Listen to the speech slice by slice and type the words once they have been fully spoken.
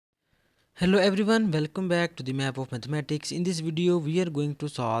Hello everyone, welcome back to the map of mathematics. In this video we are going to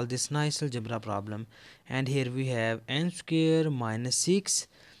solve this nice algebra problem, and here we have n square minus 6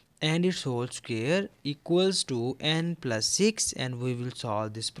 and its whole square equals to n plus 6, and we will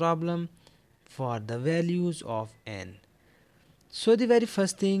solve this problem for the values of n. So the very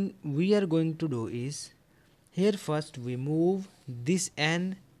first thing we are going to do is, here first we move this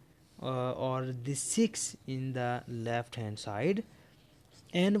n or this 6 in the left hand side,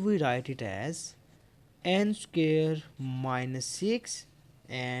 and we write it as n square minus 6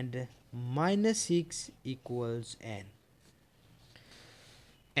 and minus 6 equals n.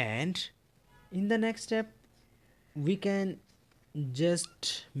 And in the next step we can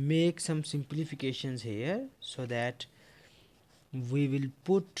just make some simplifications here, so that we will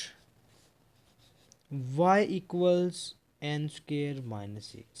put y equals n square minus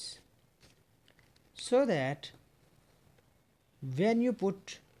 6, so that when you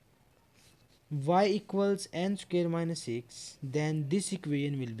put y equals n square minus 6, then this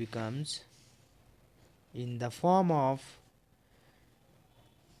equation will becomes in the form of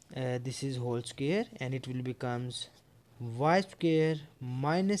this is whole square, and it will becomes y square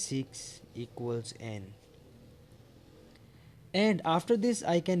minus 6 equals n. And after this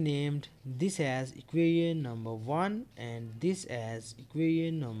I can name this as equation number 1 and this as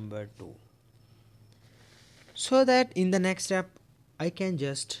equation number 2, so that in the next step I can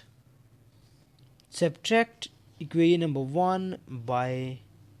just subtract equation number 1 by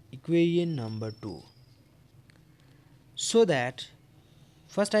equation number 2, so that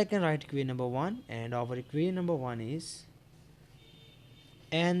first I can write equation number 1, and our equation number 1 is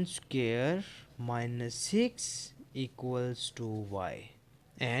n square minus 6 equals to y,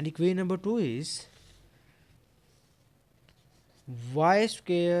 and equation number 2 is y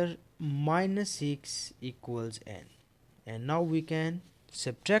square minus 6 equals n. And now we can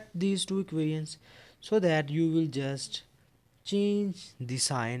subtract these two equations, so that you will just change the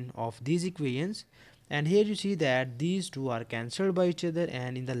sign of these equations, and here you see that these two are cancelled by each other,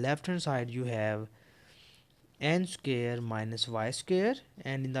 and in the left hand side you have n square minus y square,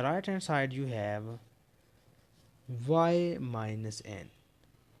 and in the right hand side you have y minus n.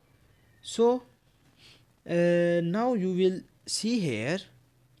 So now you will see here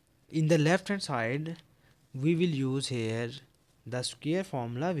in the left hand side we will use here the square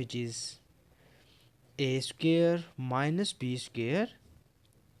formula, which is a square minus b square,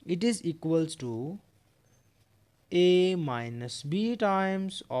 it is equals to a minus b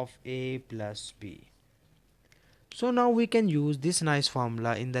times of a plus b. So now we can use this nice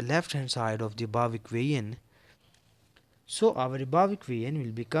formula in the left hand side of the above equation. So our above equation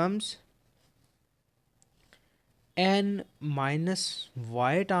will becomes n minus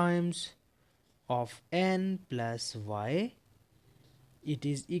y times of n plus y, it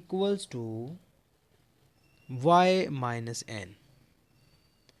is equals to y minus n.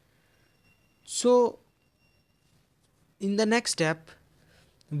 So in the next step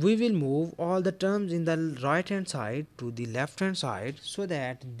we will move all the terms in the right hand side to the left hand side, so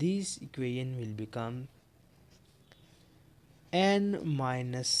that this equation will become n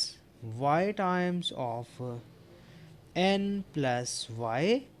minus y times of n plus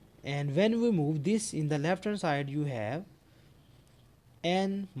y, and when we move this in the left hand side you have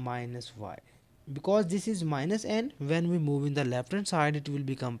n minus y. Because this is minus n, when we move in the left hand side it will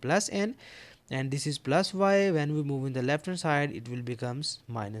become plus n, and this is plus y, when we move in the left hand side it will becomes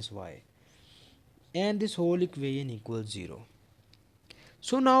minus y, and this whole equation equals 0.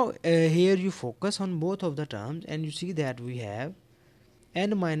 So now here you focus on both of the terms, and you see that we have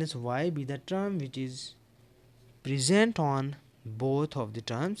n minus y be the term which is present on both of the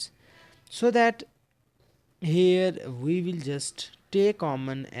terms, so that here we will just take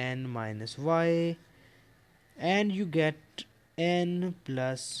common n minus y, and you get n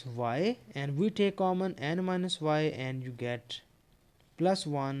plus y, and we take common n minus y and you get plus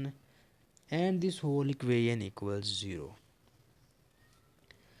 1, and this whole equation equals 0.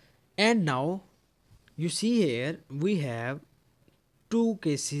 And now you see here we have two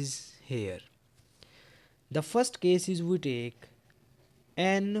cases here. The first case is we take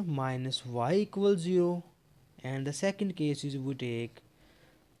n minus y equals 0, and the second case is we take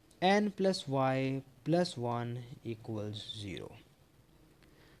n plus y plus 1 equals 0.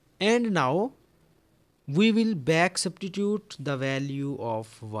 And now we will back substitute the value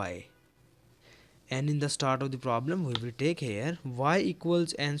of y, and in the start of the problem we will take here y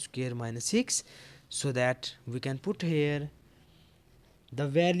equals n square minus 6, so that we can put here the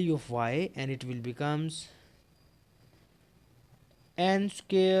value of y, and it will becomes n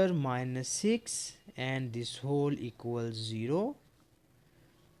square minus 6 and this whole equals 0,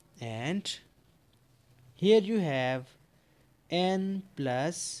 and here you have n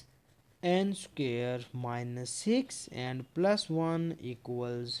plus n square minus 6 and plus 1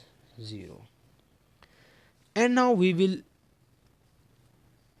 equals 0. And now we will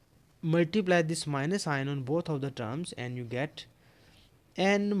multiply this minus sign on both of the terms and you get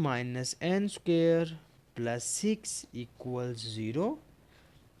n minus n square plus 6 equals 0.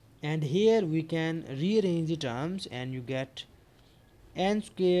 And here we can rearrange the terms and you get n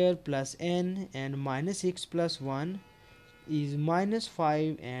square plus n and minus 6 plus 1 is minus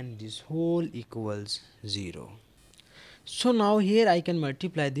 5 and this whole equals 0. So now here I can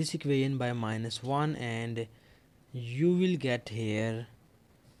multiply this equation by minus 1 and you will get here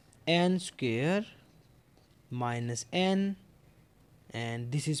n square minus n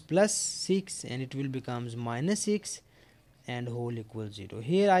and this is plus 6 and it will becomes minus 6 and whole equals 0.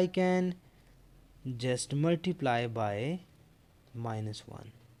 Here I can just multiply by minus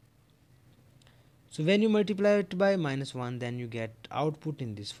 1. So when you multiply it by minus 1 then you get output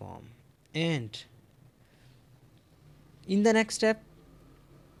in this form. And in the next step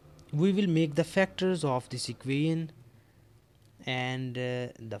we will make the factors of this equation and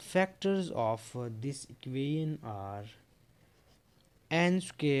the factors of this equation are n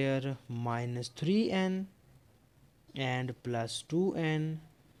square minus 3n and plus 2n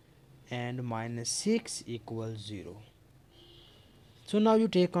and minus 6 equals 0. So now you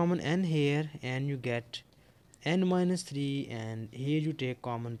take common n here and you get n minus 3 and here you take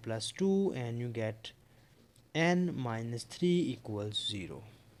common plus 2 and you get n minus 3 equals 0.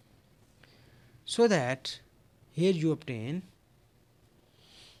 So that here you obtain,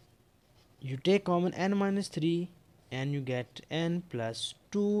 you take common n minus 3 and you get n plus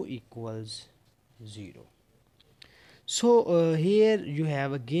 2 equals 0. So here you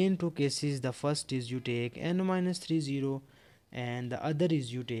have again two cases. The first is you take n minus 3 0 and the other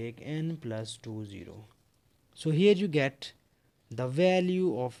is you take n plus 2 0. So here you get the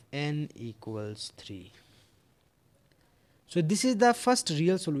value of n equals 3. So this is the first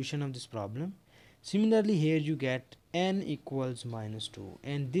real solution of this problem. Similarly here you get n equals minus 2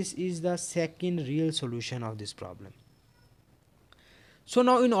 and this is the second real solution of this problem. So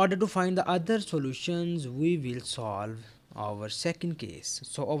now in order to find the other solutions we will solve our second case.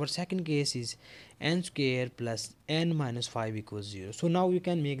 So our second case is n square plus n minus 5 equals 0. So now we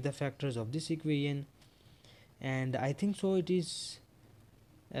can make the factors of this equation and I think so it is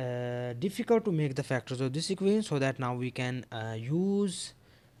difficult to make the factors of this equation, so that now we can use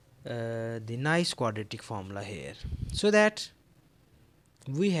the nice quadratic formula here. So that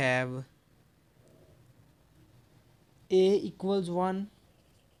we have a equals 1,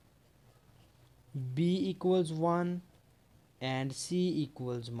 b equals 1 and c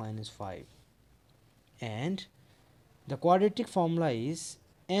equals minus 5, and the quadratic formula is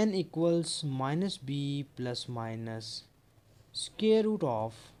n equals minus b plus minus square root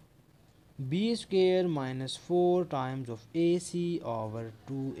of b square minus 4 times of ac over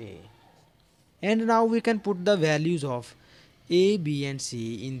 2a. And now we can put the values of a, b and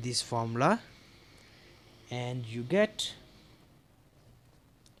c in this formula and you get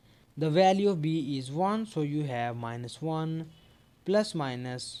the value of b is 1, so you have minus 1 plus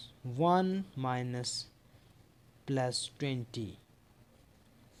minus 1 minus plus 20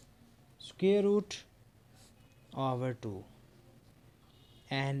 square root over 2,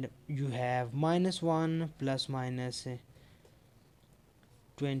 and you have minus 1 plus minus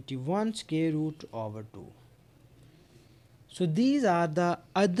 21 square root over 2. So these are the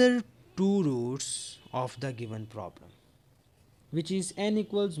other two roots of the given problem, which is n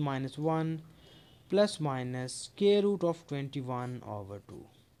equals minus 1 plus minus square root of 21 over 2.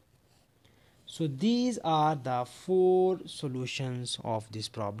 So these are the four solutions of this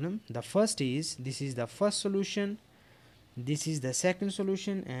problem. The first is, this is the first solution, this is the second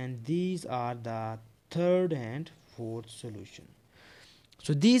solution, and these are the third and fourth solution.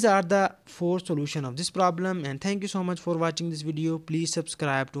 So these are the four solutions of this problem, and thank you so much for watching this video. Please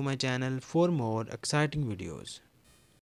subscribe to my channel for more exciting videos.